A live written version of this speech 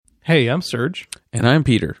Hey, I'm Serge. And I'm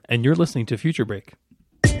Peter. And you're listening to Future Break.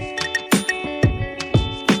 Hello,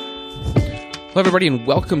 everybody, and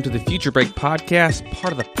welcome to the Future Break podcast,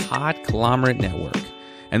 part of the Podconglomerate Network.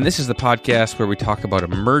 And this is the podcast where we talk about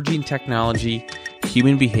emerging technology,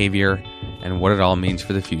 human behavior, and what it all means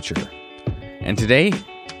for the future. And today,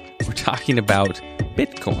 we're talking about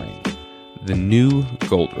Bitcoin, the new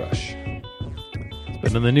gold rush. It's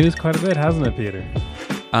been in the news quite a bit, hasn't it, Peter?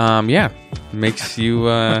 Yeah. Makes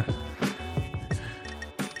you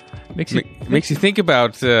makes you think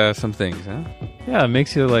about some things, huh? Yeah, it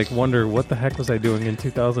makes you wonder what the heck was I doing in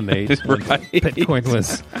 2008 when Right. Bitcoin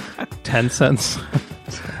was 10 cents.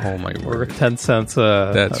 Oh my Or word. 10 cents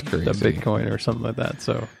That's a crazy. Bitcoin or something like that.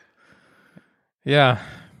 So, yeah.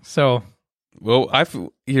 So, Well,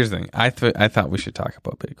 here's the thing. I thought we should talk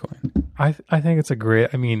about Bitcoin. I think it's a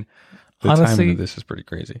great, The honestly, timing of this is pretty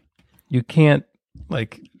crazy. you can't,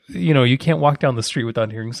 you can't walk down the street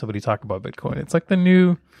without hearing somebody talk about Bitcoin. It's like the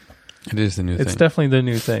new... It is the new thing. It's definitely the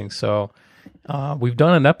new thing. So we've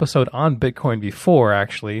done an episode on Bitcoin before,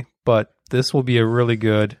 actually, but this will be a really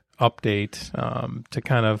good update to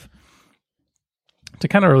kind of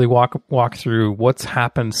really walk through what's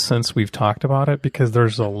happened since we've talked about it, because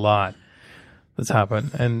there's a lot that's happened.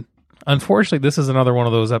 And unfortunately, this is another one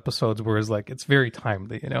of those episodes where it's very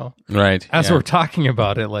timely, Right. As yeah. we're talking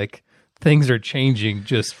about it, things are changing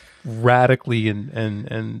just radically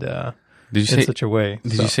and Did you in say? such a way.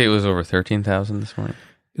 Did So you say it was over 13,000 this morning?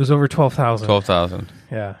 it was over 12,000. 12,000.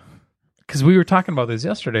 Yeah. Because we were talking about this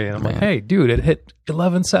yesterday, and I'm like, Man. hey, dude, it hit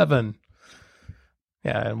 11.7.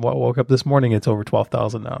 Yeah, and woke up this morning, it's over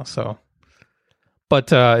 12,000 now. So,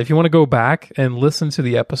 but if you want to go back and listen to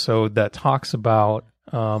the episode that talks about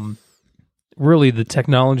really the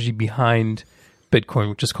technology behind Bitcoin,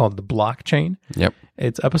 which is called the blockchain. Yep.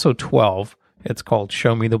 It's episode 12. It's called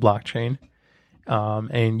Show Me the Blockchain.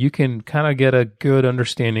 And you can kind of get a good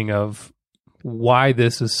understanding of why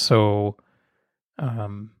this is so,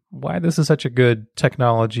 why this is such a good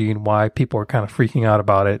technology, and why people are kind of freaking out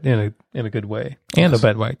about it in a good way and a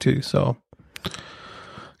bad way too. So,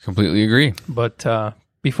 Completely agree. but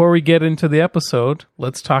before we get into the episode,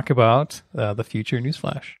 let's talk about the future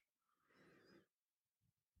newsflash.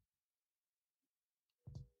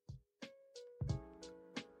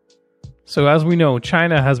 So as we know,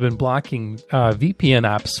 China has been blocking VPN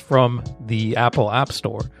apps from the Apple App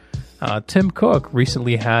Store. Tim Cook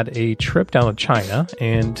recently had a trip down to China,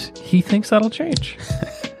 and he thinks that'll change.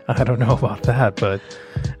 I don't know about that, but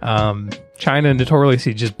China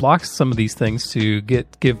notoriously just blocks some of these things to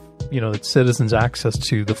give its citizens access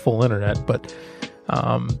to the full internet. But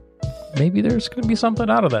maybe there's going to be something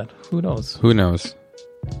out of that. Who knows? Who knows?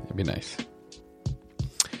 It'd be nice.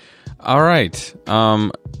 All right.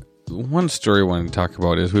 One story I wanted to talk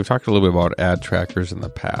about is we've talked a little bit about ad trackers in the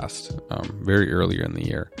past, very earlier in the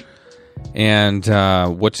year. And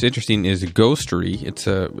what's interesting is Ghostery. It's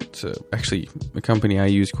actually a company I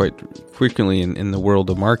use quite frequently in the world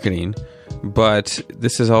of marketing. But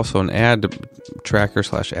this is also an ad tracker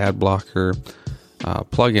 / ad blocker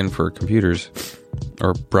plugin for computers,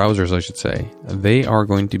 or browsers, I should say. They are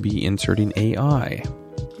going to be inserting AI.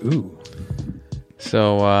 Ooh.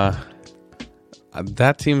 So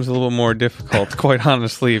that seems a little more difficult, quite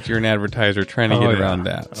honestly, if you're an advertiser trying to get around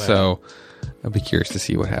that. Oh, So I'll be curious to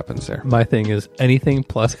see what happens there. My thing is anything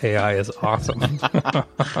plus AI is awesome.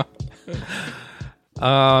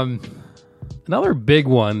 Another big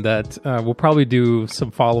one that we'll probably do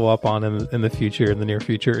some follow-up on in the near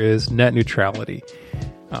future, is net neutrality.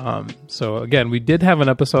 So again, we did have an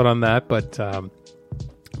episode on that, but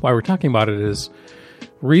why we're talking about it is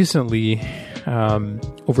recently,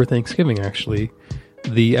 over Thanksgiving actually,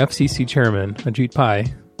 the FCC chairman, Ajit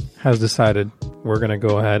Pai, has decided we're going to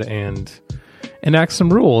go ahead and enact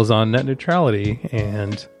some rules on net neutrality,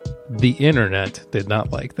 and the internet did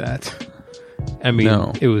not like that. I mean,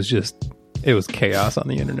 No. it was chaos on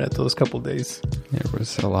the internet those couple of days. There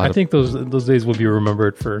was a lot I think those days will be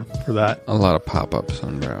remembered for that. a lot of pop-ups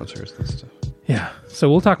on browsers and stuff. Yeah. So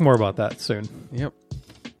we'll talk more about that soon. Yep.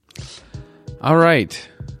 All right.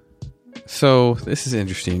 So this is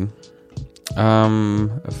interesting.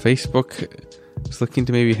 Facebook is looking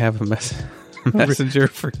to maybe have a messenger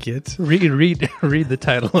for kids. Read the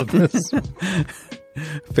title of this.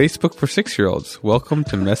 Facebook for 6-year-olds. Welcome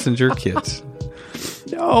to Messenger Kids.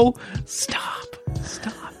 No, stop,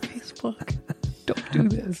 Facebook. Don't do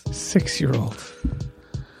this. 6-year-old.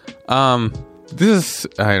 This is,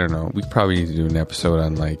 I don't know. We probably need to do an episode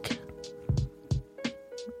on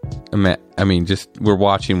just we're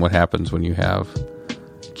watching what happens when you have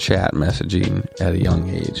chat messaging at a young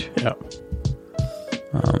age. Yeah.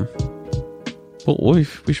 Well, we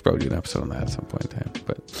should probably do an episode on that at some point in time.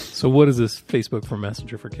 But So what is this Facebook for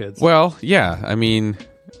Messenger for kids? well, yeah, I mean,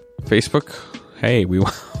 Facebook. Hey, we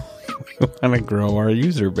want to grow our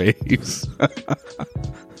user base.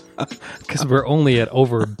 Because we're only at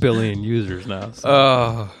over 1 billion users now.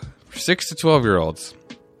 So. 6 to 12-year-olds.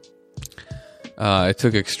 It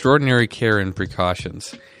took extraordinary care and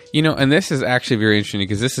precautions. And this is actually very interesting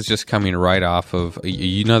because this is just coming right off of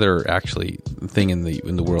another actually thing in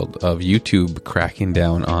the world of YouTube cracking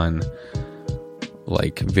down on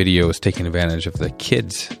like videos taking advantage of the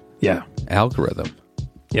kids' algorithm.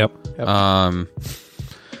 Yep.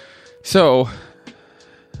 So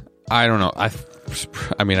I don't know.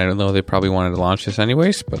 I mean, I don't know. They probably wanted to launch this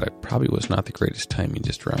anyways, but it probably was not the greatest timing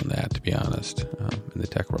just around that, to be honest, in the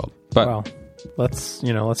tech world. But well, let's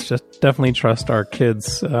just definitely trust our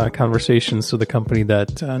kids' conversations to the company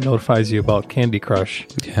that notifies you about Candy Crush.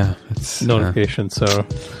 Yeah, it's notification. So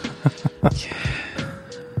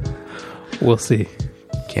we'll see.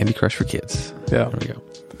 Candy Crush for kids. Yeah, there we go.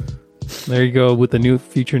 There you go with the new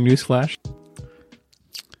feature newsflash.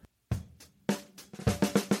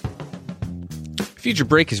 Future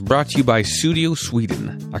Break is brought to you by Studio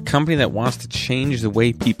Sweden, a company that wants to change the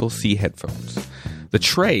way people see headphones. The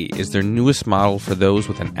Tray is their newest model for those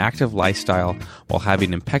with an active lifestyle while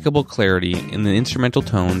having impeccable clarity in the instrumental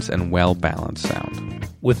tones and well-balanced sound.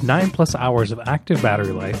 With 9+ hours of active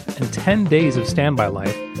battery life and 10 days of standby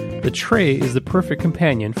life, the Tray is the perfect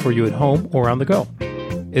companion for you at home or on the go.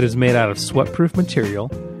 It is made out of sweat-proof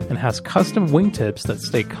material and has custom wingtips that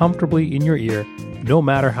stay comfortably in your ear no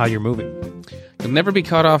matter how you're moving. You'll never be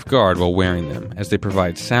caught off guard while wearing them, as they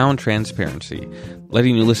provide sound transparency,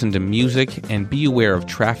 letting you listen to music and be aware of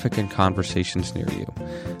traffic and conversations near you.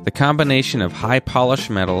 The combination of high-polished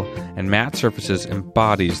metal and matte surfaces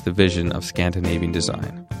embodies the vision of Scandinavian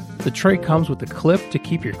design. The Tray comes with a clip to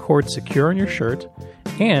keep your cords secure on your shirt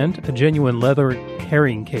and a genuine leather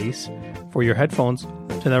carrying case for your headphones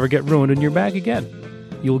to never get ruined in your bag again.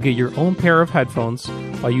 You'll get your own pair of headphones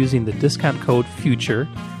by using the discount code FUTURE,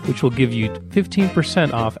 which will give you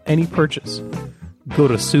 15% off any purchase. Go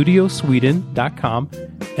to studiosweden.com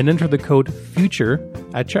and enter the code FUTURE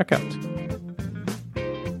at checkout.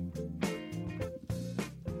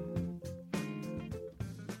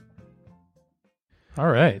 All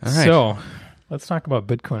right. So let's talk about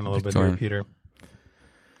Bitcoin a little bit here, Peter.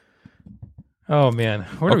 Oh man,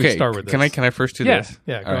 where do we start with this? Can I first do this?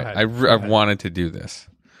 Yeah, go ahead. I've wanted to do this.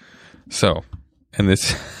 So, and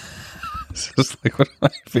this is like one of my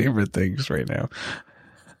favorite things right now.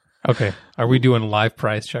 Okay, are we doing live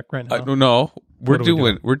price check right now? No,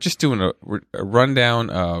 we're just doing a rundown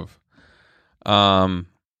of,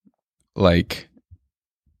 like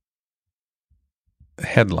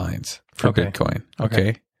headlines for Bitcoin.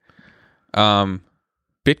 Okay.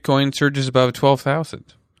 Bitcoin surges above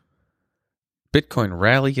 12,000. Bitcoin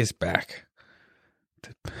rally is back.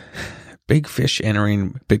 Big fish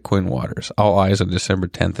entering Bitcoin waters. All eyes on December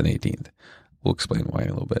 10th and 18th. We'll explain why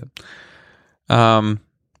in a little bit.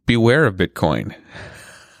 Beware of Bitcoin.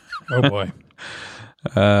 Oh boy.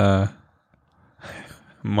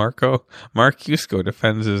 Mark Yusko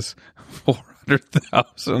defends his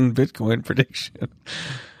 400,000 Bitcoin prediction.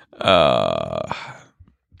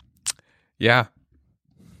 Yeah.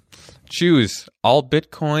 Choose all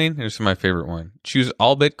Bitcoin. Here's my favorite one. Choose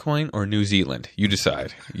all Bitcoin or New Zealand. You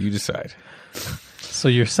decide. So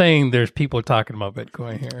you're saying there's people talking about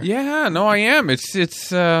Bitcoin here? Yeah, no, I am.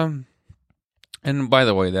 It's and by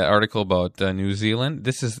the way, that article about New Zealand.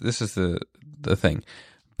 This is the thing.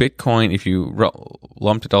 Bitcoin, if you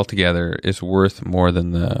lumped it all together, is worth more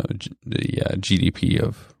than the GDP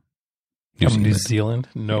of New Zealand.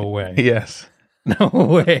 No way. Yes. No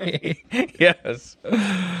way. Yes.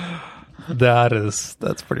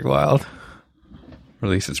 That's pretty wild. At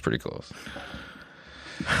least it's pretty close.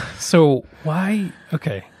 So why?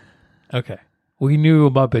 Okay. We knew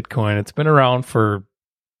about Bitcoin. It's been around for,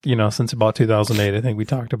 since about 2008. I think we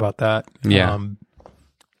talked about that. Yeah.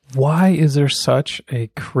 Why is there such a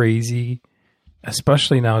crazy,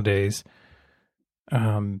 especially nowadays,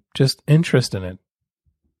 just interest in it?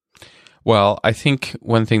 Well, I think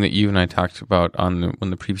one thing that you and I talked about on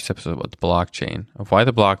the previous episode about the blockchain, of why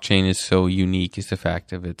the blockchain is so unique, is the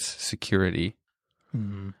fact of its security.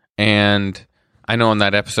 Mm-hmm. And I know in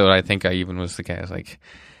that episode, I think I even was the guy who was like,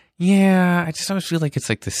 yeah, I just always feel like it's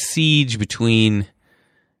like the siege between,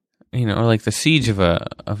 or like the siege of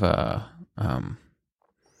a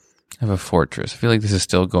fortress. I feel like this is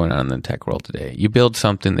still going on in the tech world today. You build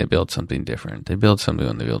something, they build something different. They build something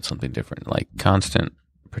and they build something different, like constant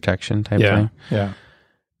protection type thing. Yeah.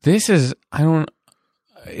 This is,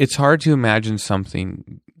 it's hard to imagine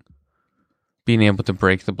something being able to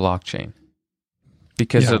break the blockchain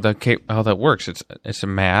because Yeah. of how that works. It's a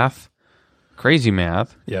math, crazy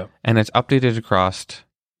math, Yeah. and it's updated across.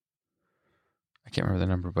 I can't remember the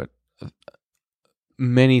number, but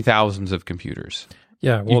many thousands of computers.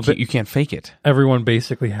 Yeah. Well, You can't fake it. everyone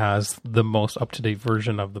basically has the most up-to-date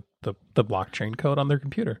version of the blockchain code on their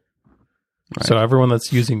computer. Right. So everyone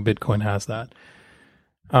that's using Bitcoin has that.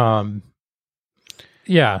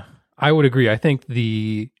 Yeah, I would agree. I think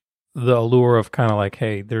the allure of kind of like,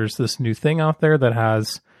 hey, there's this new thing out there that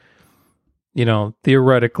has,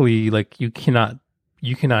 theoretically, like you cannot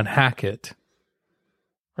hack it,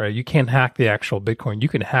 right? You can't hack the actual Bitcoin. You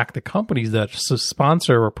can hack the companies that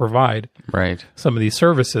sponsor or provide Right. some of these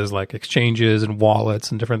services like exchanges and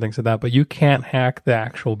wallets and different things like that, but you can't hack the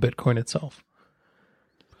actual Bitcoin itself.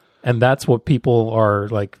 And that's what people are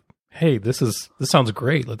like, hey, this sounds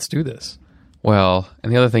great. Let's do this. Well,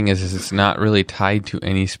 and the other thing is it's not really tied to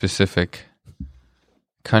any specific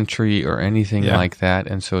country or anything Yeah. like that,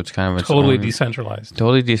 and so it's kind of its Totally own- decentralized.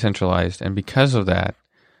 totally decentralized. And because of that,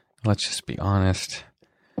 let's just be honest,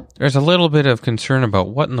 there's a little bit of concern about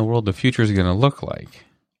what in the world the future is going to look like.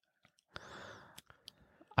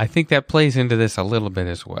 I think that plays into this a little bit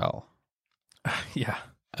as well. Yeah.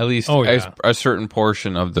 At least Oh, yeah. as a certain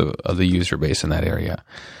portion of the user base in that area.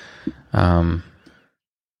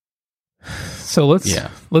 So let's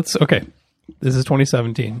okay. This is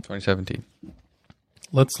 2017. 2017.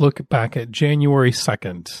 Let's look back at January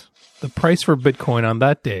 2nd. The price for Bitcoin on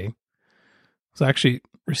that day was actually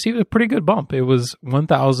received a pretty good bump. It was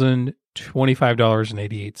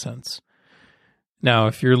 $1,025.88. Now,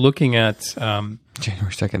 if you're looking at January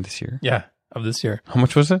 2nd this year. of this year, How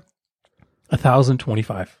much was it?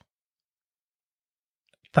 $1,025.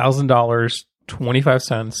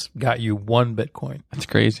 $1,000.25 got you one Bitcoin. That's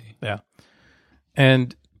crazy. Yeah.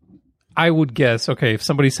 And I would guess, okay, if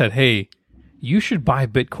somebody said, hey, you should buy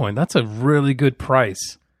Bitcoin, that's a really good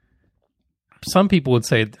price. Some people would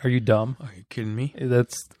say, are you dumb? Are you kidding me?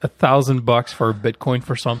 That's $1,000 for a Bitcoin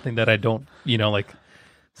for something that I don't, like,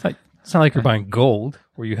 it's not like you're buying gold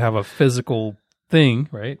where you have a physical thing,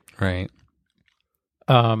 right? Right.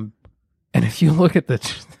 And if you look at the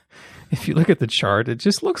chart, it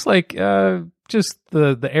just looks like just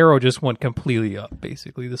the arrow just went completely up.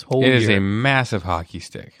 Basically, this whole It year. is a massive hockey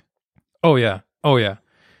stick. Oh yeah.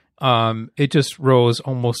 It just rose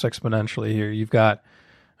almost exponentially here. You've got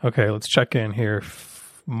let's check in here.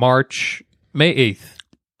 May 8th,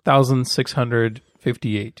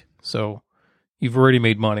 1,658. So you've already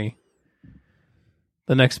made money.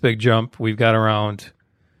 The next big jump we've got around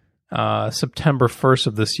September 1st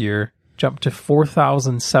of this year, jumped to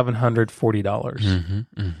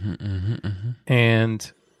 $4,740.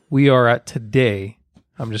 And we are at today,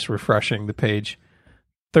 I'm just refreshing the page,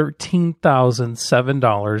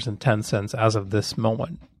 $13,007.10 as of this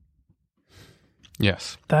moment.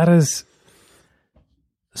 Yes. That is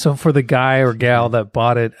so for the guy or gal that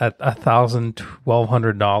bought it at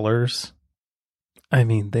 $1,200. I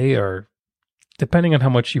mean, they are, depending on how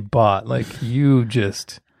much you bought, like you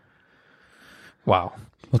just, wow.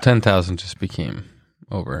 Well, 10,000 just became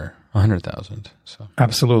over 100,000. So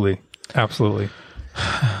Absolutely. And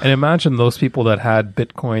imagine those people that had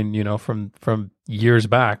Bitcoin, from years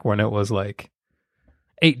back when it was like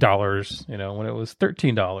 $8, when it was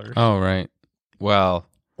 $13. Oh, right. Well,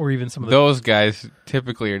 Or even some of the those guys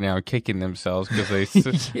typically are now kicking themselves because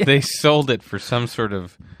they sold it for some sort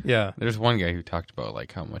of. yeah. There's one guy who talked about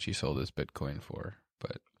like how much he sold his Bitcoin for,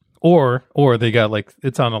 but Or they got like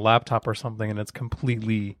it's on a laptop or something and it's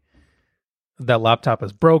completely that laptop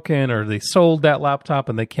is broken or they sold that laptop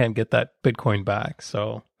and they can't get that Bitcoin back.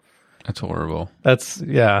 So that's horrible. that's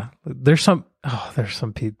There's some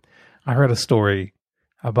people. I heard a story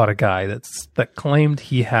about a guy that claimed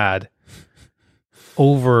he had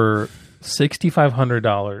over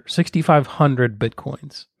 $6,500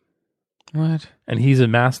 Bitcoins. What? And he's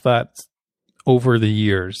amassed that over the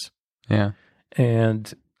years. Yeah.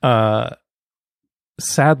 And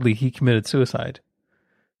sadly, he committed suicide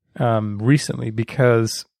recently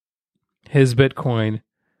because his Bitcoin,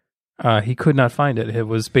 he could not find it. It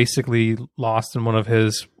was basically lost in one of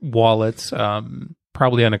his wallets,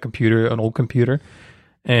 probably on an old computer,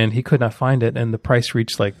 and he could not find it. And the price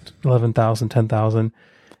reached like 11,000, 10,000.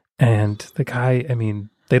 And the guy, I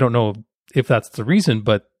mean, they don't know if that's the reason,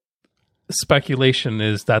 but speculation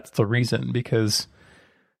is that's the reason because,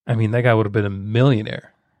 I mean, that guy would have been a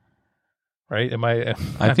millionaire, right? I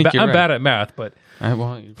think you're I'm right. bad at math, but I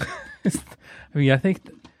mean, I think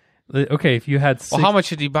if you had well, how much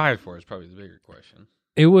did he buy it for? Is probably the bigger question.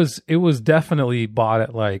 it was definitely bought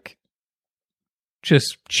at like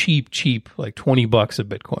just cheap, like $20 a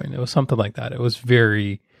Bitcoin. It was something like that. It was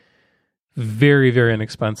very, very, very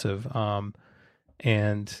inexpensive.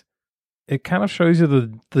 And it kind of shows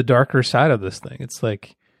you the darker side of this thing. It's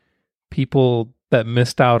like people that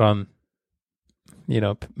missed out on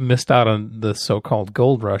the so-called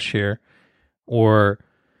gold rush here, or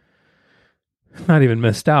not even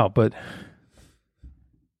missed out, but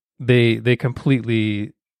they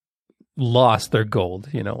completely lost their gold,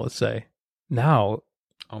 let's say. Now,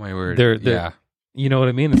 oh my word. They're yeah. You know what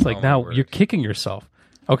I mean? It's like now word. You're kicking yourself.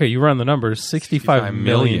 Okay, you run the numbers, $65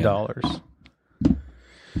 million.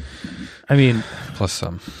 I mean, plus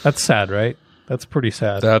some. That's sad, right? That's pretty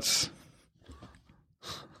sad. That's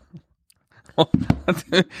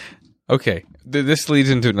okay. This leads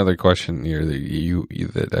into another question here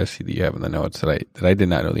that I see that you have in the notes that I did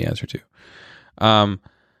not know the answer to.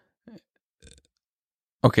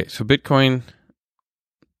 Okay, so Bitcoin.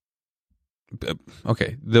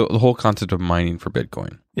 Okay, the whole concept of mining for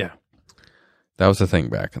Bitcoin. Yeah, that was a thing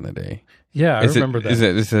back in the day. Yeah, I remember that.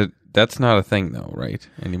 Is it? That's not a thing though, right?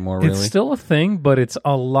 Anymore, really? It's still a thing, but it's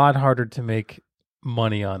a lot harder to make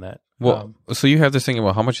money on it. Well, so you have this thing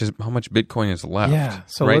about how much Bitcoin is left. Yeah,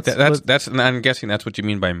 so right. That's. I'm guessing that's what you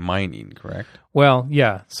mean by mining, correct? Well,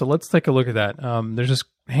 yeah. So let's take a look at that. There's this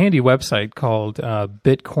handy website called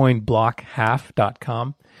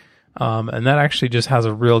BitcoinBlockHalf.com. And that actually just has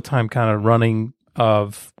a real time kind of running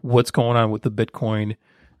of what's going on with the Bitcoin.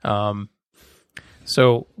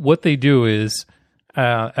 So what they do is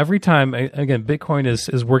every time, again, Bitcoin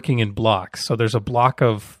is working in blocks. So there's a block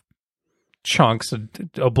of chunks,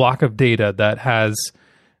 a block of data that has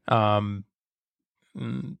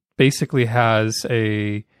basically has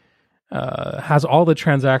all the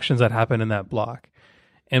transactions that happen in that block.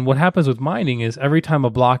 And what happens with mining is every time a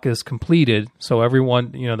block is completed, so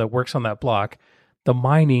everyone that works on that block, the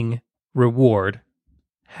mining reward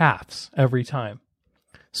halves every time.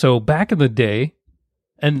 So back in the day,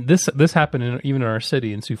 and this happened even in our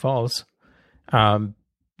city in Sioux Falls,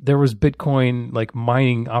 there was Bitcoin like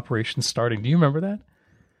mining operations starting. Do you remember that?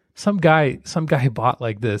 Some guy bought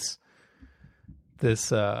like this.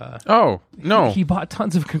 Oh no! He bought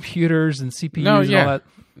tons of computers and CPUs and all that.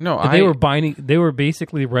 No, they were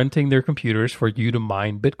basically renting their computers for you to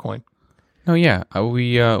mine Bitcoin. No, yeah,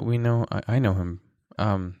 we know. I know him.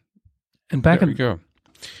 And back there we go.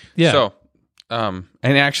 Yeah. So, and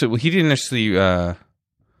actually, he didn't necessarily.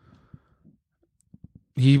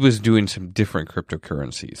 He was doing some different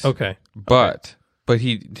cryptocurrencies. Okay. But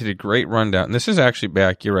he did a great rundown. And this is actually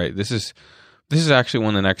back. You're right. This is actually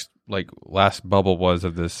when the next last bubble was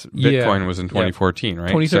of this Bitcoin was in 2014, right?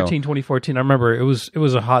 2013, 2014. I remember it was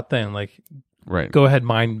a hot thing. Like, right. Go ahead,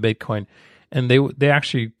 mine Bitcoin. And they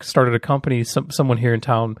actually started a company, someone here in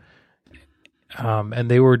town,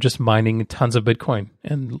 and they were just mining tons of Bitcoin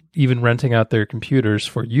and even renting out their computers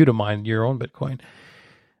for you to mine your own Bitcoin.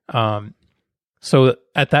 So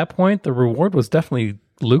at that point, the reward was definitely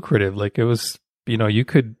lucrative. Like it was, you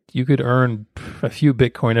could earn a few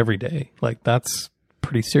Bitcoin every day. Like that's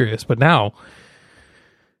pretty serious. But now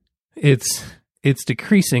it's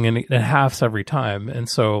decreasing and it halves every time. And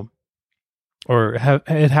so,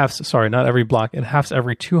 it halves, sorry, not every block. It halves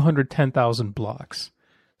every 210,000 blocks.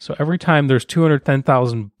 So every time there's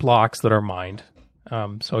 210,000 blocks that are mined.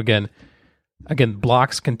 So again,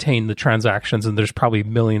 blocks contain the transactions, and there's probably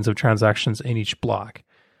millions of transactions in each block.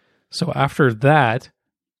 So after that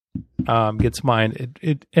gets mined,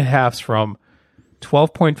 it halves from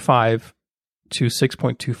 12.5 to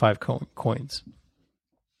 6.25 coins.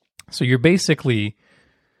 So you're basically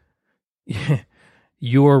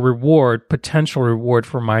your potential reward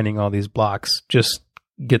for mining all these blocks just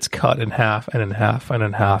gets cut in half and in half and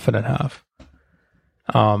in half and in half.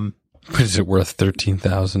 Is it worth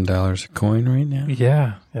 $13,000 a coin right now?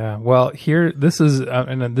 Yeah. Well, here this is,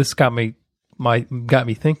 and this got me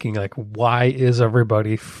thinking. Like, why is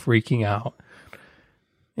everybody freaking out?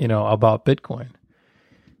 About Bitcoin.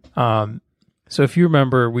 So if you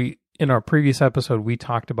remember, in our previous episode we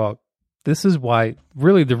talked about this is why.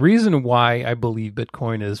 Really, the reason why I believe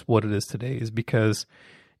Bitcoin is what it is today is because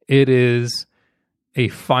it is a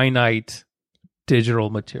finite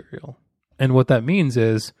digital material, and what that means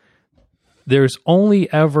is there's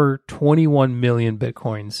only ever 21 million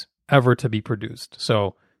Bitcoins ever to be produced.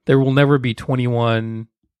 So there will never be 21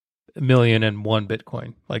 million and one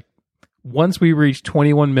Bitcoin. Like once we reach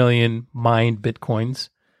 21 million mined Bitcoins,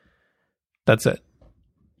 that's it.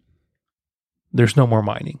 There's no more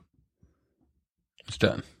mining. It's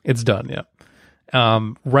done. It's done, yeah.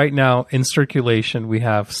 Right now in circulation, we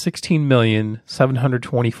have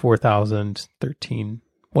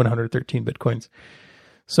 16,724,113 Bitcoins.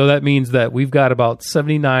 So that means that we've got about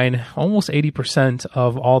 79, almost 80%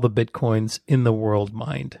 of all the Bitcoins in the world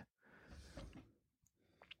mined.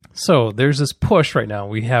 So there's this push right now.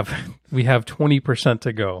 We have 20%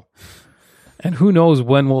 to go. And who knows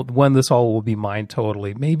when this all will be mined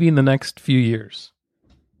totally. Maybe in the next few years.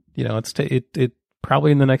 You know, it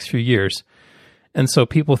probably in the next few years. And so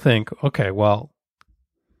people think, okay, well,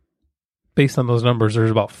 based on those numbers, there's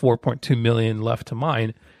about 4.2 million left to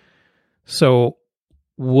mine. So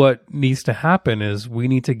what needs to happen is we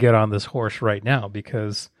need to get on this horse right now,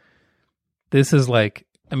 because this is like,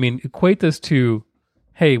 I mean, equate this to,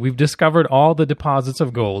 hey, we've discovered all the deposits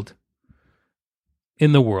of gold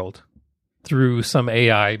in the world through some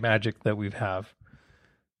AI magic that we have.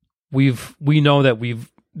 We know that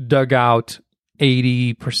we've dug out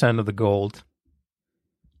 80% of the gold.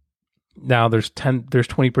 Now there's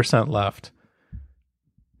 20% left.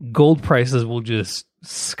 Gold prices will just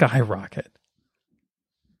skyrocket.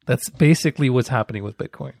 That's basically what's happening with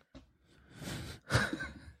Bitcoin.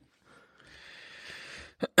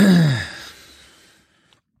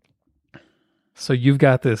 So you've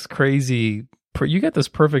got this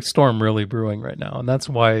perfect storm really brewing right now, and that's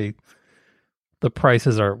why the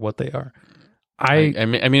prices are what they are. I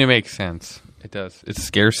mean, it makes sense. It does. It's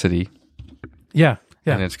scarcity. Yeah.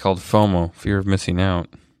 And it's called FOMO, fear of missing out.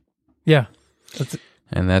 Yeah.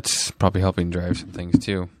 And that's probably helping drive some things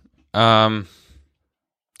too.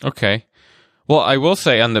 Okay. Well, I will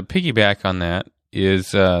say on the piggyback on that is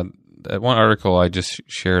that one article I just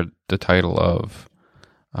shared the title of,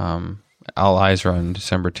 All Eyes Are on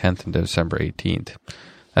December 10th and December 18th.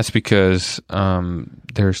 That's because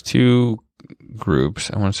there's two groups.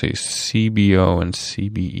 I want to say CBO and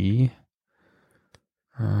CBE.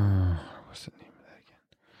 What's the name of that again?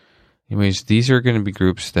 Anyways, these are going to be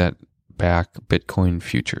groups that back Bitcoin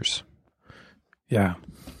futures. Yeah.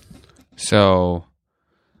 So,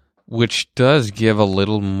 which does give a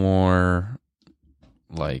little more,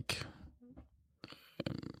 like,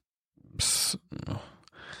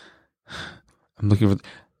 I'm looking for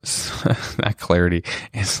not clarity.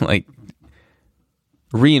 It's like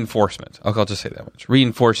reinforcement. I'll just say that much.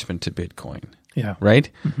 Reinforcement to Bitcoin. Yeah. Right?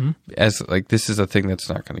 Mm-hmm. As like, this is a thing that's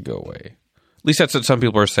not going to go away. At least that's what some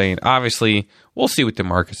people are saying. Obviously, we'll see what the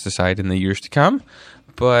markets decide in the years to come.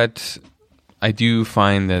 But I do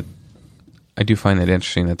find that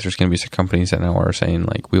interesting that there's going to be some companies that now are saying,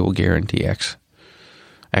 like, we will guarantee X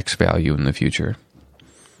value in the future.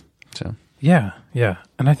 So. Yeah.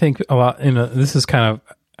 And I think a lot, this is kind of,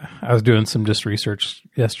 I was doing some just research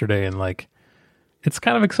yesterday, and like, it's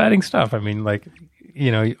kind of exciting stuff. I mean, like,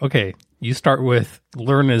 okay, you start with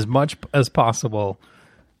learn as much as possible,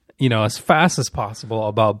 as fast as possible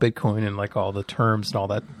about Bitcoin and like all the terms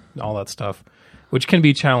and all that stuff, which can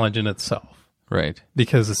be a challenge in itself. Right.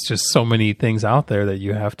 Because it's just so many things out there that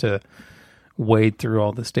you have to wade through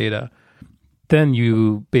all this data. Then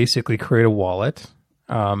you basically create a wallet.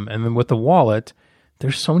 And then with the wallet,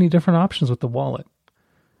 there's so many different options with the wallet.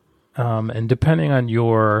 And depending on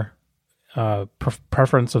your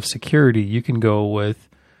preference of security, you can go with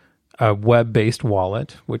a web-based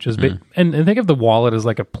wallet, which is and think of the wallet as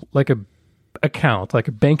like a account, like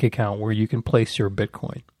a bank account where you can place your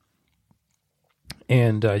Bitcoin.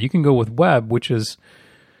 And you can go with web, which is,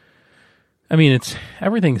 I mean,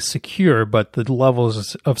 everything's secure, but the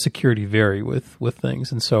levels of security vary with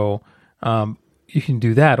things. And so you can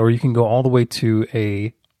do that, or you can go all the way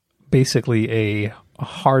to basically a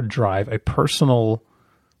hard drive, a personal,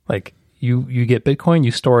 like you get Bitcoin,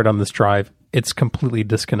 you store it on this drive. It's completely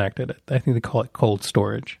disconnected. I think they call it cold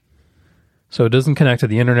storage. So it doesn't connect to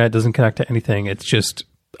the internet, doesn't connect to anything. It's just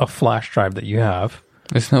a flash drive that you have.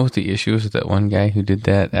 Isn't that what the issue is with that one guy who did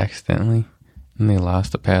that accidentally and they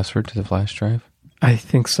lost the password to the flash drive? I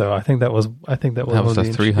think so. I think that was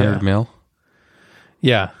the 300 mil.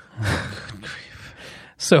 Yeah. Oh, good grief.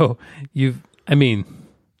 So you've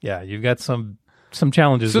got some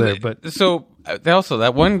challenges there, but so also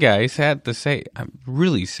that one guy sad to say, I'm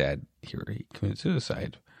really sad here he committed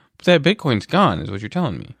suicide. But that Bitcoin's gone, is what you're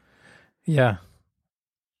telling me. Yeah.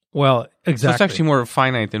 Well, exactly. So it's actually more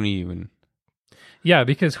finite than we even. Yeah,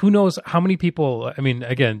 because who knows how many people, I mean,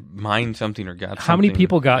 again, mined something or got something. How many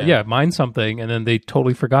people mined something and then they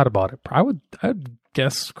totally forgot about it. I'd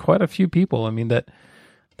guess quite a few people, I mean, that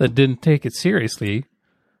didn't take it seriously.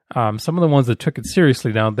 Some of the ones that took it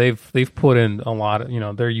seriously now, they've put in a lot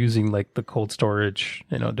of, they're using like the cold storage,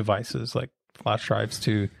 devices like flash drives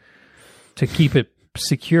to keep it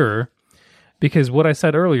secure. Because what I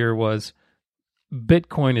said earlier was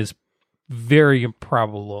Bitcoin is very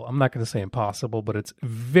improbable. I'm not going to say impossible, but it's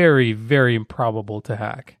very, very improbable to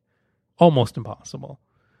hack. Almost impossible.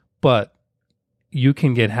 But you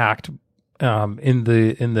can get hacked in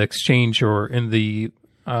the exchange or in the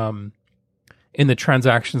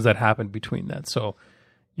transactions that happen between that. So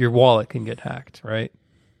your wallet can get hacked, right?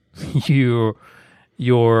 Your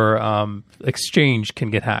exchange can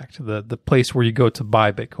get hacked. The place where you go to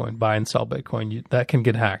buy Bitcoin, buy and sell Bitcoin, that can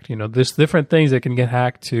get hacked. There's different things that can get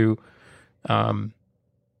hacked to kind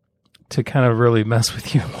of really mess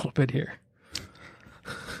with you a little bit here.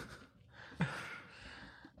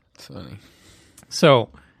 That's funny. So,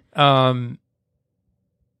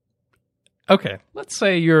 okay, let's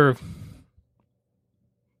say your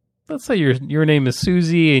name is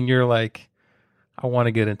Susie and you're like, I want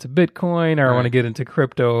to get into Bitcoin or I want to get into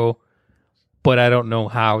crypto, but I don't know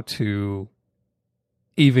how to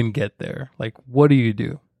even get there. Like, what do you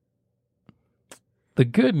do? The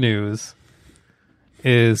good news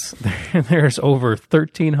is there's over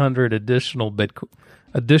 1,300 additional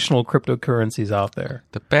cryptocurrencies out there.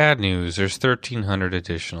 The bad news, there's 1,300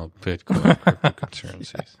 additional Bitcoin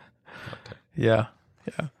cryptocurrencies out there. Yeah.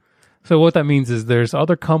 So what that means is there's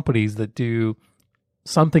other companies that do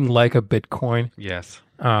something like a Bitcoin. Yes.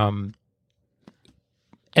 And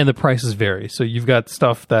the prices vary. So you've got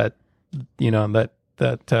stuff that, that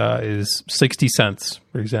is 60 cents,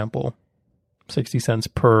 for example. 60 cents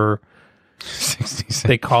per 60 cents.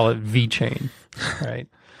 They call it VeChain, right?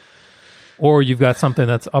 Or you've got something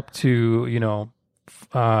that's up to,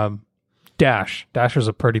 Dash. Dash is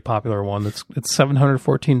a pretty popular one. It's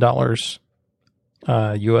 $714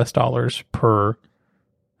 US dollars per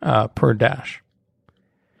Dash.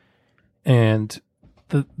 And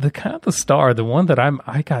the kind of the star, the one that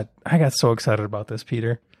I got so excited about this,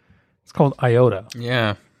 Peter. It's called IOTA.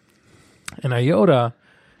 Yeah. And IOTA,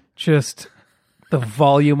 just the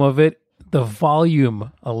volume of it, the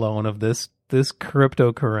volume alone of this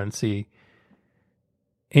cryptocurrency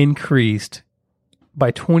increased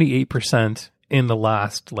by 28% in the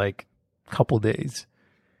last couple days.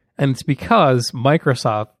 And it's because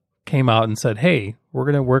Microsoft came out and said, hey, we're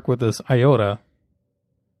going to work with this IOTA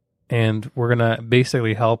and we're going to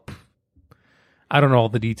basically help. I don't know all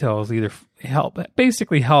the details either. Help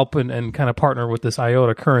and kind of partner with this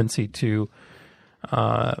IOTA currency to,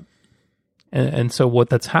 and so what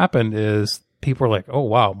that's happened is people are like, oh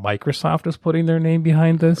wow, Microsoft is putting their name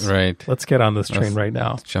behind this. Right. Let's get on this train right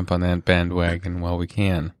now. Let's jump on that bandwagon while we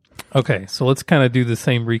can. Okay, so let's kind of do the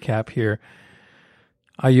same recap here.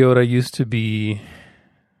 IOTA used to be,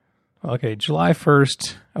 July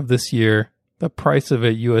 1st of this year, the price of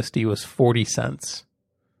it USD was 40 cents.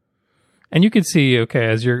 And you could see,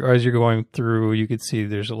 as you're going through, you could see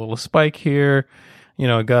there's a little spike here.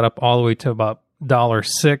 It got up all the way to about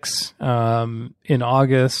 $1.06 in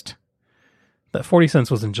August. That 40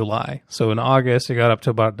 cents was in July. So in August, it got up to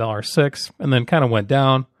about $1.06 and then kind of went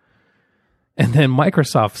down. And then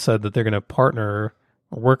Microsoft said that they're going to partner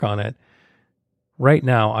or work on it. Right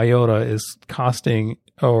now, IOTA is costing,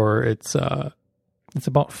 or it's about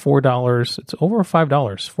 $4. It's over $5,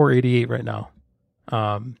 $4.88 right now.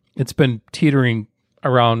 It's been teetering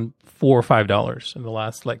around $4 or $5 in the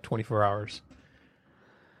last 24 hours.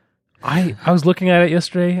 I was looking at it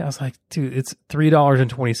yesterday. I was like, dude, it's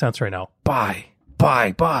 $3.20 right now. Buy.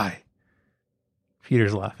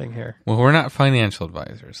 Peter's laughing here. Well, we're not financial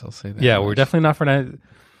advisors. I'll say that. Yeah, we're definitely not financial.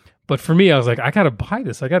 But for me, I was like, I got to buy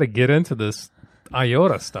this. I got to get into this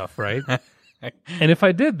IOTA stuff, right? And if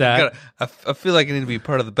I did that, I feel like I need to be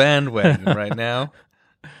part of the bandwagon right now.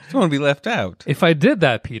 I don't want to be left out. If I did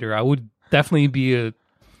that, Peter, I would definitely be a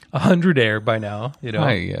 100 by now.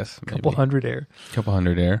 Yes, a couple hundred air.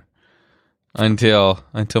 Until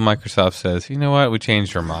Microsoft says, you know what, we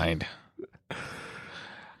changed our mind.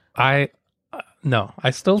 No, I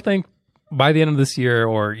still think by the end of this year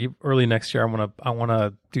or early next year, I want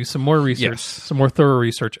to do some more research, some more thorough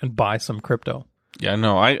research, and buy some crypto. Yeah,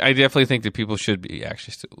 no, I definitely think that people should be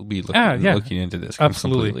looking into this.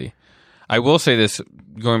 Absolutely. Completely. I will say this,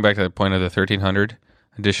 going back to the point of the 1,300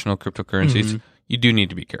 additional cryptocurrencies, you do need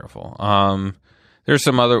to be careful. There's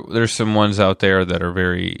some ones out there that are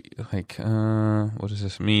very what does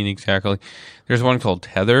this mean exactly? There's one called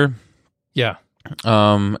Tether. Yeah.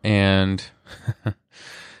 And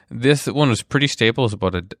this one was pretty stable. It's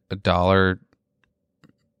about a dollar,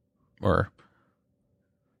 or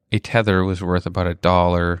a Tether was worth about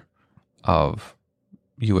 $1 of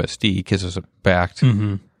USD because it was backed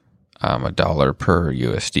 $1 per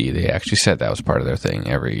USD. They actually said that was part of their thing.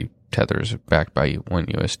 Every Tether is backed by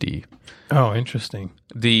 $1 USD. Oh, interesting.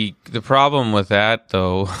 The problem with that,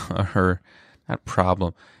 though, or not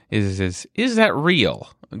problem, is that real?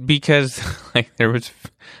 Because there was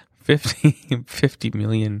 50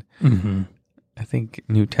 million, I think,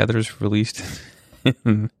 new Tethers released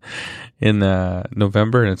in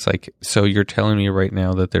November, and it's like, so you're telling me right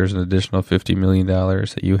now that there's an additional $50 million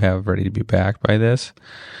that you have ready to be backed by this?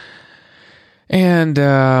 And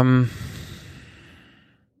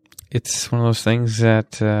it's one of those things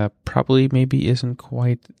that probably maybe isn't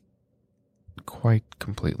quite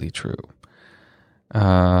completely true.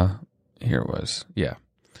 Here it was. Yeah.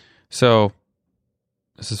 So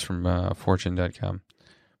this is from fortune.com.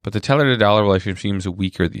 But the teller to dollar relationship seems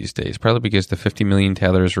weaker these days, probably because the 50 million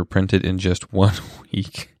tellers were printed in just 1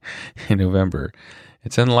 week in November.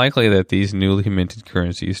 It's unlikely that these newly minted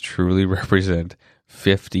currencies truly represent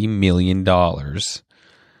 $50 million,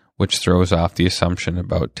 which throws off the assumption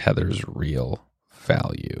about Tether's real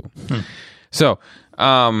value. So,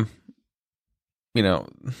 you know,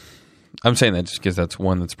 I'm saying that just because that's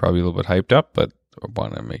one that's probably a little bit hyped up, but I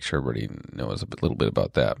want to make sure everybody knows a little bit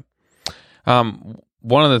about that.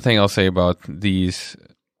 One other thing I'll say about these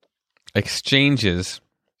exchanges,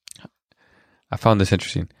 I found this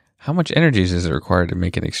interesting. How much energy is it required to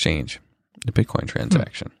make an exchange, a Bitcoin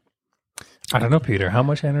transaction? I don't know, Peter. How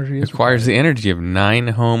much energy is requires the energy of 9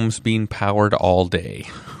 homes being powered all day.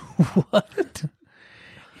 What?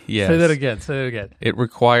 Yes. Say that again. It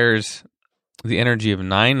requires the energy of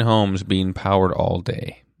 9 homes being powered all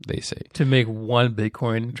day, they say. To make one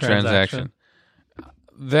Bitcoin transaction.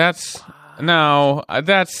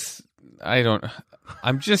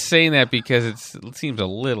 I'm just saying that because it seems a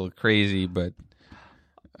little crazy, but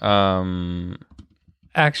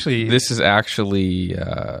actually, this is actually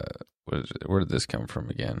where did this come from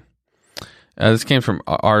again? This came from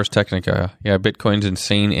Ars Technica. Yeah, Bitcoin's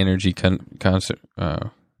insane energy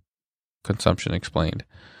consumption explained.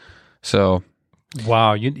 So,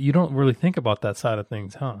 wow, you don't really think about that side of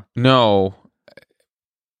things, huh? No.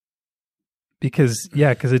 Because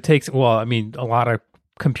it takes, a lot of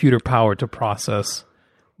computer power to process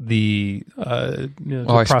the, I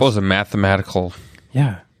suppose a mathematical.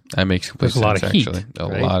 Yeah. That makes complete sense. There's a lot of heat. Actually. A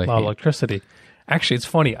right? lot of electricity. Actually, it's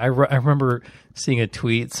funny. I remember seeing a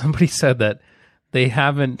tweet. Somebody said that they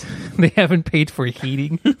haven't paid for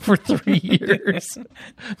heating for 3 years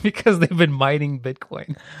because they've been mining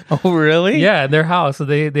Bitcoin. Oh, really? Yeah, in their house. So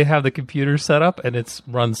they have the computer set up and it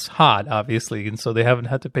runs hot, obviously, and so they haven't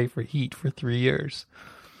had to pay for heat for 3 years.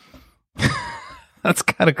 That's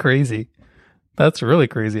kind of crazy. That's really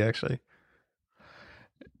crazy, actually.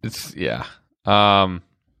 Yeah. Well,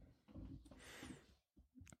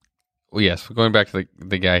 yes, going back to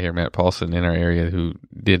the guy here, Matt Paulson, in our area who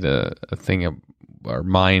did a thing or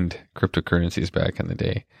mined cryptocurrencies back in the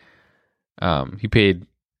day. He paid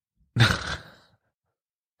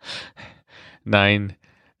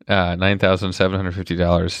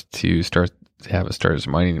 $9,750 to start his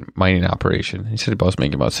mining operation. He said he was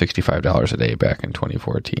making about $65 a day back in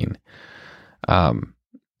 2014.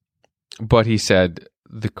 But he said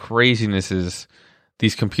the craziness is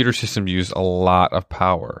these computer systems use a lot of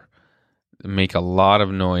power, make a lot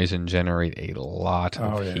of noise, and generate a lot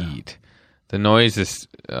of heat. The noise is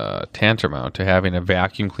tantamount to having a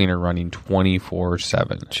vacuum cleaner running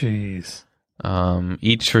 24/7. Jeez.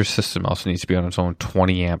 Each system also needs to be on its own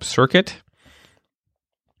 20 amp circuit.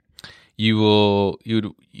 You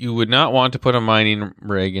would not want to put a mining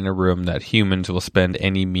rig in a room that humans will spend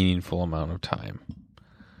any meaningful amount of time.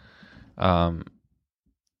 And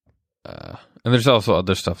there's also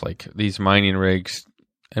other stuff like these mining rigs,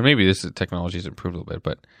 and maybe this technology has improved a little bit,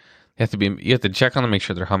 but you have to check on them, make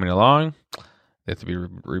sure they're humming along. They have to be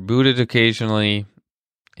rebooted occasionally,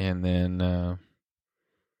 and then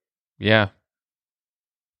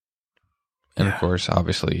and of course,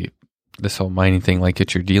 obviously, this whole mining thing, like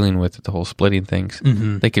that you're dealing with, the whole splitting things,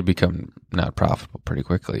 they could become not profitable pretty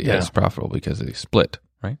quickly. Yeah. It's profitable because they split,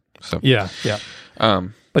 right? So yeah.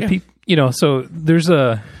 So there's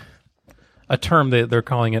a term that they're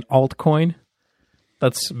calling it altcoin.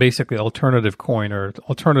 That's basically alternative coin or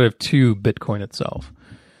alternative to Bitcoin itself.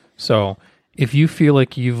 So if you feel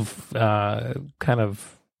like you've the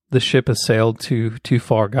ship has sailed too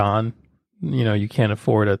far gone, you can't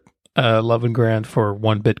afford $11,000 for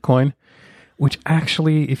one Bitcoin, which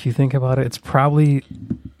actually, if you think about it, it's probably,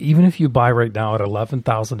 even if you buy right now at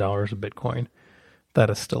 $11,000 a Bitcoin, that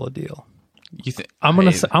is still a deal. I'm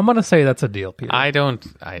gonna say that's a deal, Peter.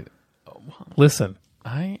 Listen.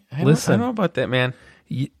 I don't know about that, man.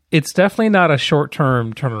 It's definitely not a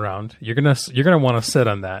short-term turnaround. You're gonna want to sit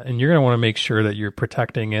on that, and you're gonna want to make sure that you're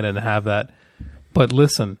protecting it and have that. But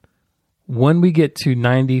listen, when we get to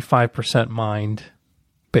 95% mined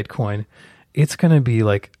Bitcoin, it's gonna be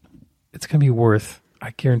worth. I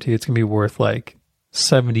guarantee it's gonna be worth like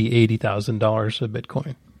 $70,000-$80,000 a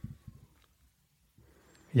Bitcoin.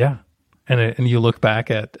 Yeah, and you look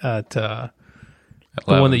back at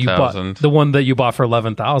The one that you bought, 11,000. the one that you bought for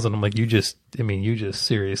 11,000. I'm like, you just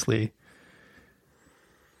seriously,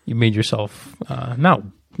 you made yourself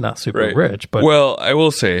not super rich, but well, I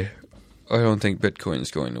will say, I don't think Bitcoin is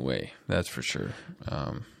going away. That's for sure.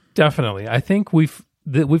 definitely, I think we've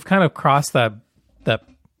kind of crossed that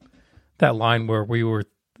line where we were.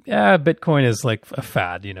 Yeah, Bitcoin is like a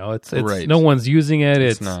fad. It's Right. No one's using it.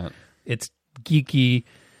 It's not. It's geeky.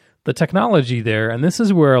 The technology there, and this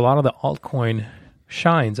is where a lot of the altcoin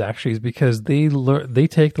shines actually, is because they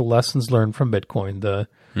take the lessons learned from Bitcoin,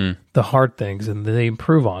 the hard things, and they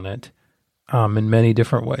improve on it in many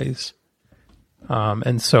different ways.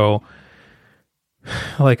 And so,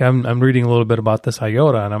 like I'm reading a little bit about this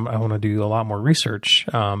IOTA, and I want to do a lot more research.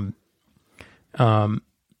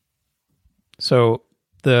 So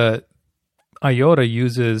the IOTA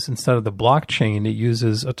uses, instead of the blockchain, it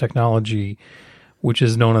uses a technology which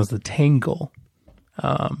is known as the Tangle.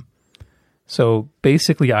 So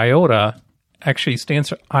basically, IOTA actually stands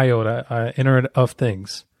for IOTA, Internet of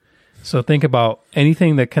Things. So think about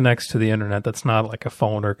anything that connects to the internet that's not like a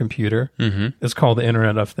phone or computer. Mm-hmm. It's called the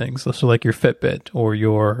Internet of Things. So like your Fitbit or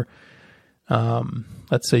your,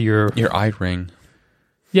 let's say your iRing.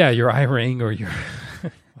 Yeah, your iRing or your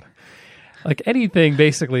like anything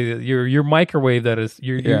basically, your microwave that is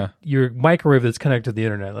your microwave that's connected to the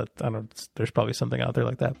internet. I don't know, there's probably something out there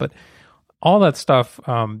like that, but all that stuff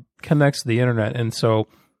connects to the internet. And so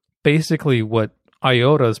basically what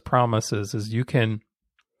IOTA's promises is you can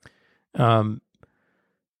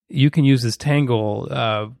use this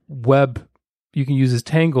Tangle you can use this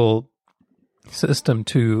Tangle system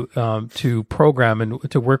to program and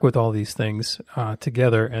to work with all these things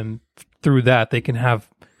together, and through that they can have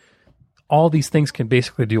all these things can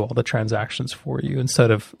basically do all the transactions for you instead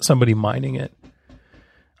of somebody mining it.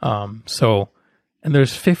 And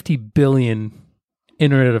there's 50 billion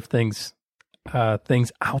Internet of Things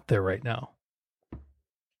things out there right now.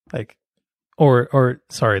 Like, or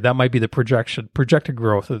sorry, that might be the projected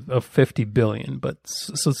growth of 50 billion. But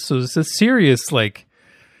so it's a serious like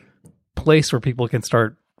place where people can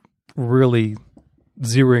start really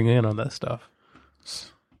zeroing in on that stuff.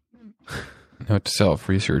 Note to self: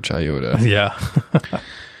 research IOTA. Yeah.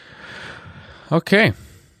 Okay.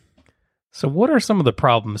 So, what are some of the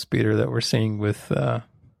problems, Peter, that we're seeing with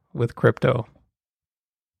crypto?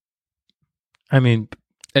 I mean,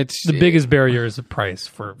 it's the biggest barrier is the price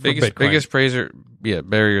for Bitcoin.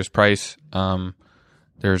 Barrier is price.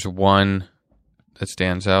 There's one that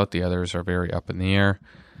stands out. The others are very up in the air,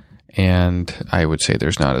 and I would say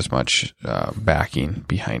there's not as much backing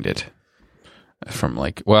behind it. From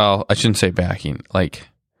I shouldn't say backing, like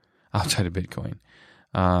outside of Bitcoin.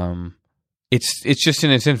 It's just in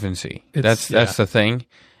its infancy. That's the thing.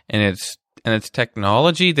 And it's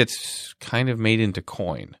technology that's kind of made into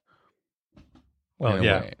coin. Well,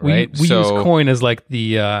 yeah. Way, right? We use coin as like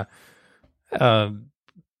the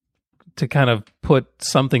to kind of put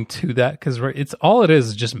something to that, because it's all it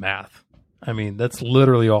is just math. I mean, that's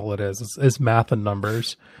literally all it is. It's math and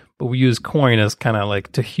numbers. But we use coin as kind of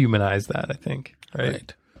like to humanize that, I think.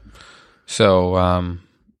 Right. So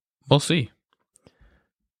we'll see.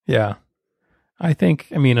 Yeah. I think,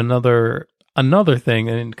 I mean, another thing,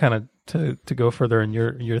 and kind of to go further in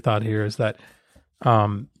your thought here, is that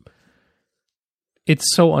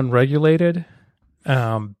it's so unregulated.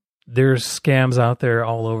 There's scams out there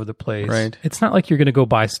all over the place. Right. It's not like you're going to go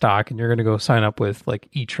buy stock and you're going to go sign up with like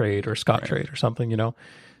E-Trade or Scottrade or something,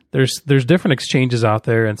 There's different exchanges out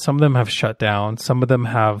there, and some of them have shut down. Some of them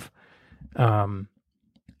have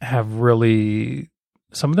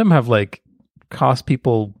like cost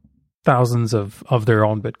people thousands of their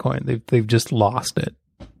own Bitcoin. They've just lost it,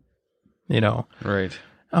 Right.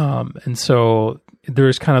 And so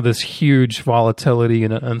there's kind of this huge volatility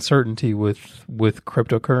and uncertainty with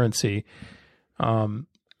cryptocurrency.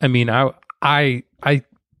 I mean, I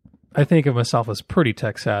think of myself as pretty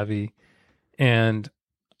tech savvy, and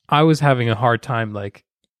I was having a hard time, I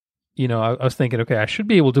was thinking, okay, I should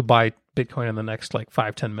be able to buy Bitcoin in the next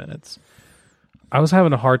 5-10 minutes. I was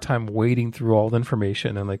having a hard time wading through all the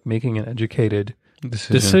information and making an educated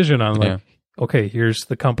decision on okay, here's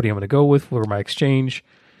the company I'm going to go with for my exchange.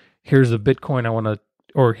 Here's the Bitcoin I want to,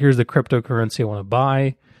 or here's the cryptocurrency I want to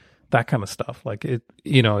buy, that kind of stuff.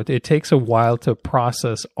 It takes a while to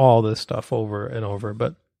process all this stuff over and over.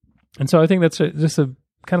 And so I think that's just a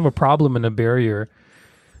kind of a problem and a barrier.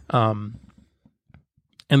 And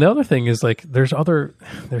the other thing is there's going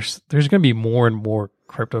to be more and more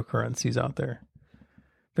cryptocurrencies out there.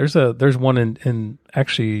 There's one in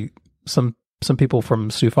actually some people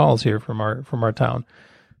from Sioux Falls here from our town,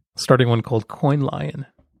 starting one called CoinLion.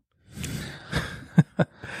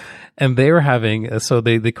 And they were having, so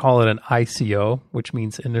they call it an ICO, which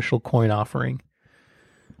means initial coin offering.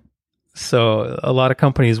 So a lot of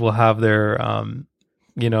companies will have their,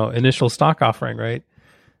 initial stock offering, right?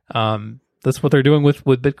 That's what they're doing with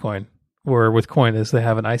Bitcoin or with coin is they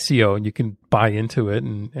have an ICO and you can buy into it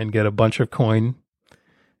and get a bunch of coin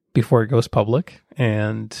before it goes public.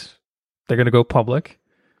 And they're going to go public.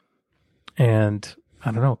 And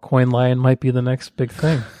I don't know, CoinLion might be the next big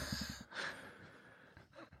thing.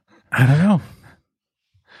 I don't know.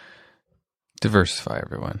 Diversify,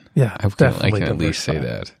 everyone. Yeah, I definitely can at least say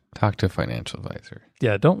diversify. that. Talk to a financial advisor.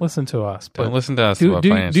 Yeah, don't listen to us. But Don't listen to us do about do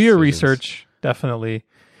financial your decisions. research, definitely.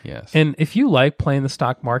 Yes. And if you like playing the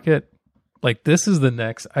stock market, like this is the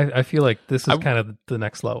next. I feel like this is kind of the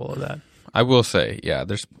next level of that. I will say, yeah,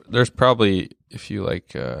 there's probably, if you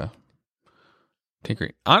like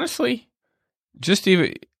tinkering. Honestly, just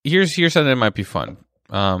even here's something that might be fun.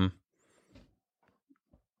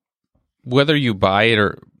 Whether you buy it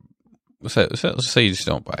or let's say you just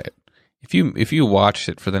don't buy it. If you watch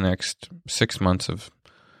it for the next 6 months of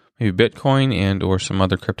maybe Bitcoin and or some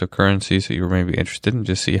other cryptocurrencies that you were maybe interested in,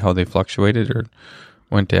 just see how they fluctuated or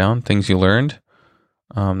went down, things you learned,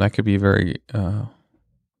 that could be very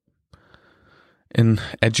an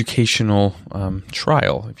educational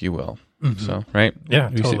trial, if you will. Mm-hmm. So, right? Yeah,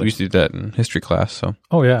 we totally. used to do that in history class. So,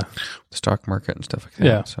 Oh yeah. the stock market and stuff like that.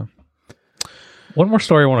 Yeah. So, One more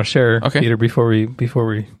story I want to share, Okay. Peter, before we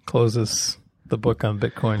close the book on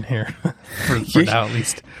Bitcoin here, for now at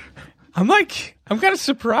least. I'm kind of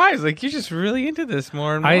surprised. Like, you're just really into this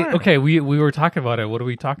more and more. We were talking about it. What do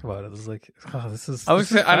we talk about? It was like, oh, this is. I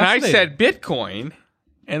fascinating. said Bitcoin,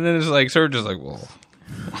 and then it's like, sort of just like, well,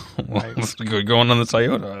 Right. let's go going on the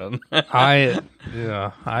Toyota.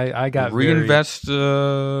 I got Reinvest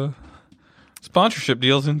sponsorship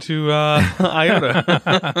deals into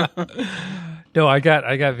IOTA. No, I got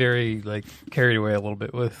very like carried away a little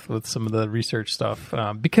bit with some of the research stuff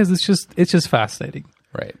because it's just fascinating,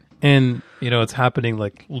 Right. and it's happening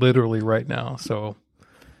like literally right now. So,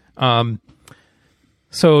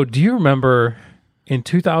 so do you remember in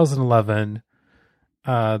 2011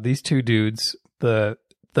 these two dudes, the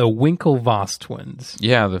Winklevoss twins?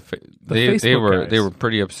 Yeah, they Facebook were guys.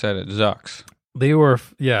 pretty upset at Zucks. They were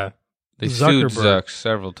They sued Zuckerberg. Zucks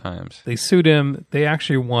several times. They sued him. They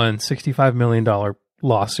actually won $65 million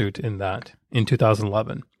lawsuit in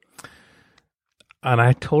 2011. And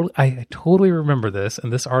I totally remember this,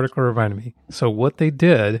 and this article reminded me. So what they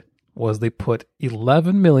did was they put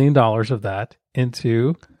 $11 million of that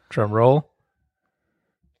into, drum roll,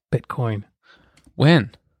 Bitcoin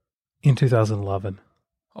When? in 2011.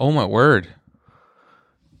 Oh my word!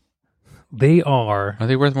 They are Are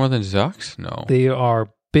they worth more than Zucks? No.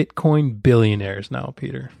 Bitcoin billionaires now,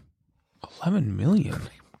 Peter. 11 million.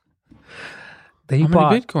 They How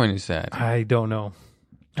bought. many Bitcoin is that? I don't know.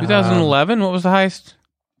 2011. What was the highest?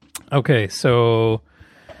 Okay, so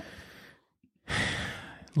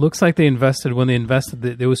looks like when they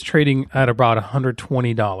invested, it was trading at about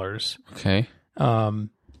 $120. Okay.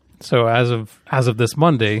 So as of this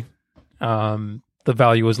Monday, the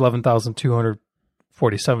value was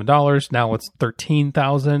 $11,247. Now it's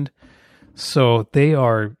 $13,000. So they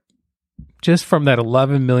are just from that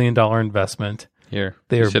 $11 million investment. Here.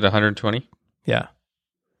 They You are- said 120? Yeah.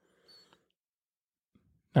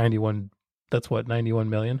 91. That's what, 91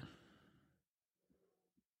 million?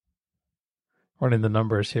 Running the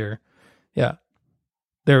numbers here. Yeah.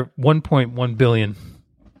 They're 1.1 billion.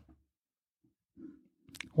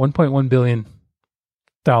 $1.1 billion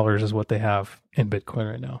is what they have in Bitcoin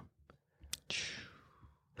right now.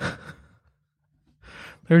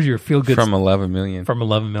 There's your feel good From 11 million. from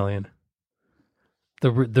 11 million.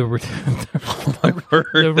 The my word,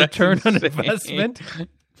 the that's return on insane. investment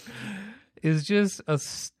is just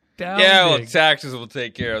astounding. Yeah, well, taxes will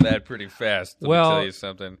take care of that pretty fast. Let Well- me tell you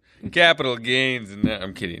something. Capital gains, and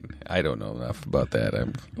I'm kidding. I don't know enough about that.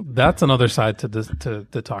 That's another side to this, to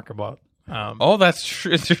talk about. Oh, that's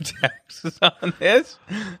true. Is there taxes on this?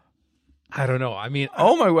 I don't know. I mean,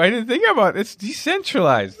 Oh my! I didn't think about it. It's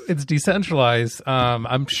decentralized. it's decentralized.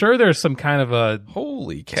 I'm sure there's some kind of a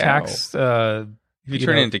Holy cow! tax. If you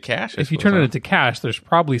turn it into cash, I if you suppose, turn it huh? into cash, there's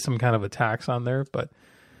probably some kind of a tax on there. But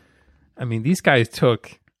I mean, these guys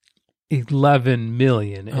took 11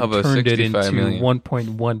 million and Of a turned it 65 into million.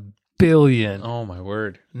 1.1 billion. Oh my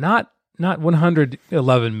word! Not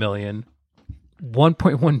 111 million.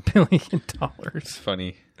 $1.1 billion. It's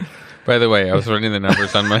funny. By the way, I was running the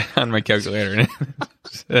numbers on my calculator.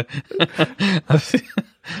 And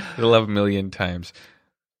 11 million times.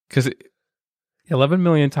 Because 11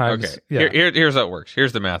 million times. okay, Yeah. here's how it works.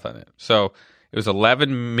 Here's the math on it. So It was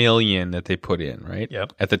 11 million that they put in, right?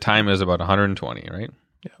 Yep. At the time, it was about 120, right?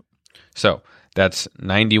 Yep. So that's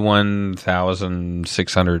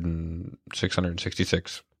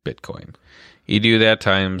 91,666 Bitcoin. You do that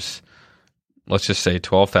times, let's just say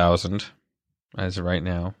 12,000 as of right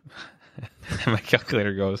now. My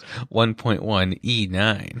calculator goes 1.1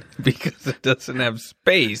 E9 because it doesn't have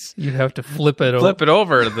space. You have to flip it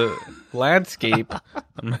Over to the landscape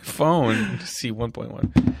on my phone to see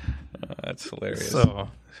 1.1. That's hilarious. So,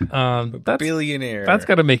 that's billionaire. That's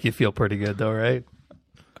got to make you feel pretty good, though, right?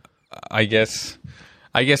 I guess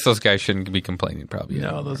those guys shouldn't be complaining. Probably.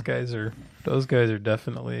 No, those guys are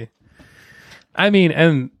definitely. I mean,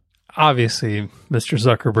 and obviously, Mr.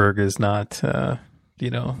 Zuckerberg is not,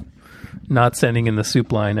 not sending in the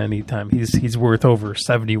soup line anytime. He's worth over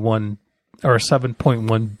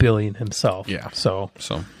 7.1 billion himself. Yeah. So,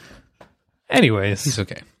 he's anyways,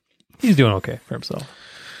 okay. He's doing okay for himself.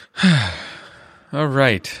 All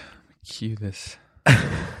right, cue this.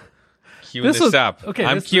 Queuing this up. Okay,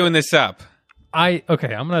 I'm queuing this up. I'm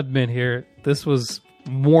gonna admit here, this was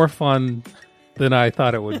more fun than I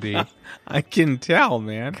thought it would be. I can tell,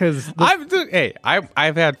 man. Because I've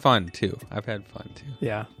had fun too.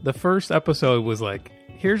 Yeah, the first episode was like,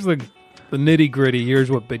 here's the nitty gritty.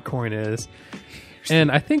 Here's what Bitcoin is,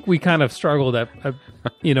 and I think we kind of struggled at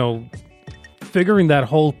figuring that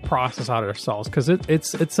whole process out ourselves because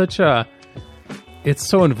it's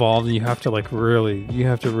so involved and you have to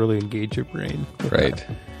really engage your brain. Right.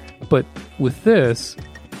 That. But with this,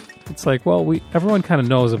 it's like, well, everyone kind of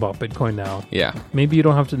knows about Bitcoin now. Yeah. Maybe you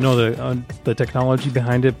don't have to know the technology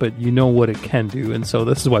behind it, but you know what it can do, and so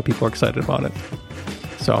this is why people are excited about it.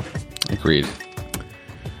 So, agreed.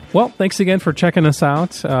 Well, thanks again for checking us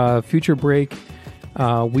out. Future Break.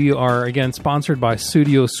 We are again sponsored by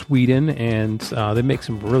Studio Sweden, and they make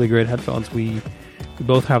some really great headphones. We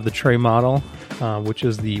both have the Tray model, which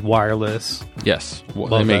is the wireless. Yes,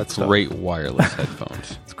 they make great wireless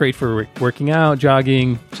headphones. It's great for working out,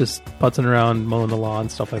 jogging, just putzing around, mowing the lawn,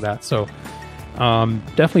 stuff like that. So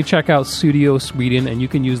definitely check out Studio Sweden, and you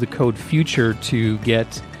can use the code FUTURE to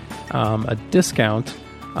get a discount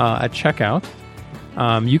at checkout.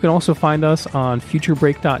 You can also find us on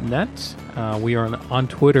futurebreak.net. We are on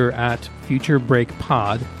Twitter at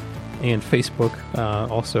FutureBreakPod and Facebook,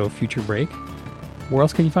 also Future Break. Where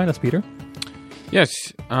else can you find us, Peter?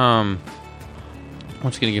 Yes. Once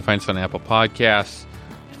again, you can find us on Apple Podcasts.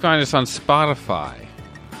 You can find us on Spotify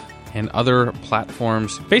and other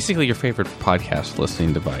platforms. Basically, your favorite podcast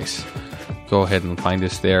listening device. Go ahead and find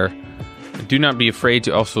us there. Do not be afraid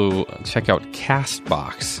to also check out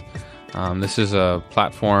CastBox. This is a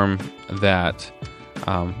platform that,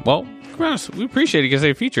 to be honest, we appreciate it because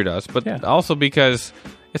they featured us, but also because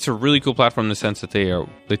it's a really cool platform in the sense that they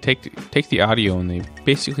take the audio and they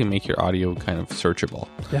basically make your audio kind of searchable.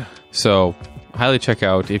 Yeah. So highly check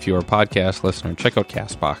out, if you're a podcast listener, check out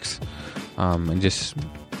CastBox and just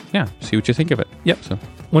see what you think of it. Yep. So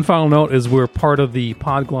one final note is we're part of the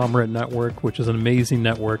Podglomerate Network, which is an amazing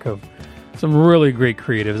network of some really great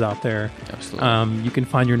creatives out there. Absolutely. You can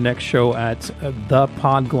find your next show at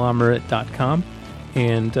thepodglomerate.com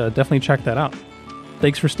and definitely check that out.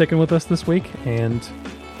 Thanks for sticking with us this week, and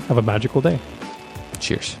have a magical day.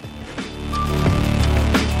 Cheers.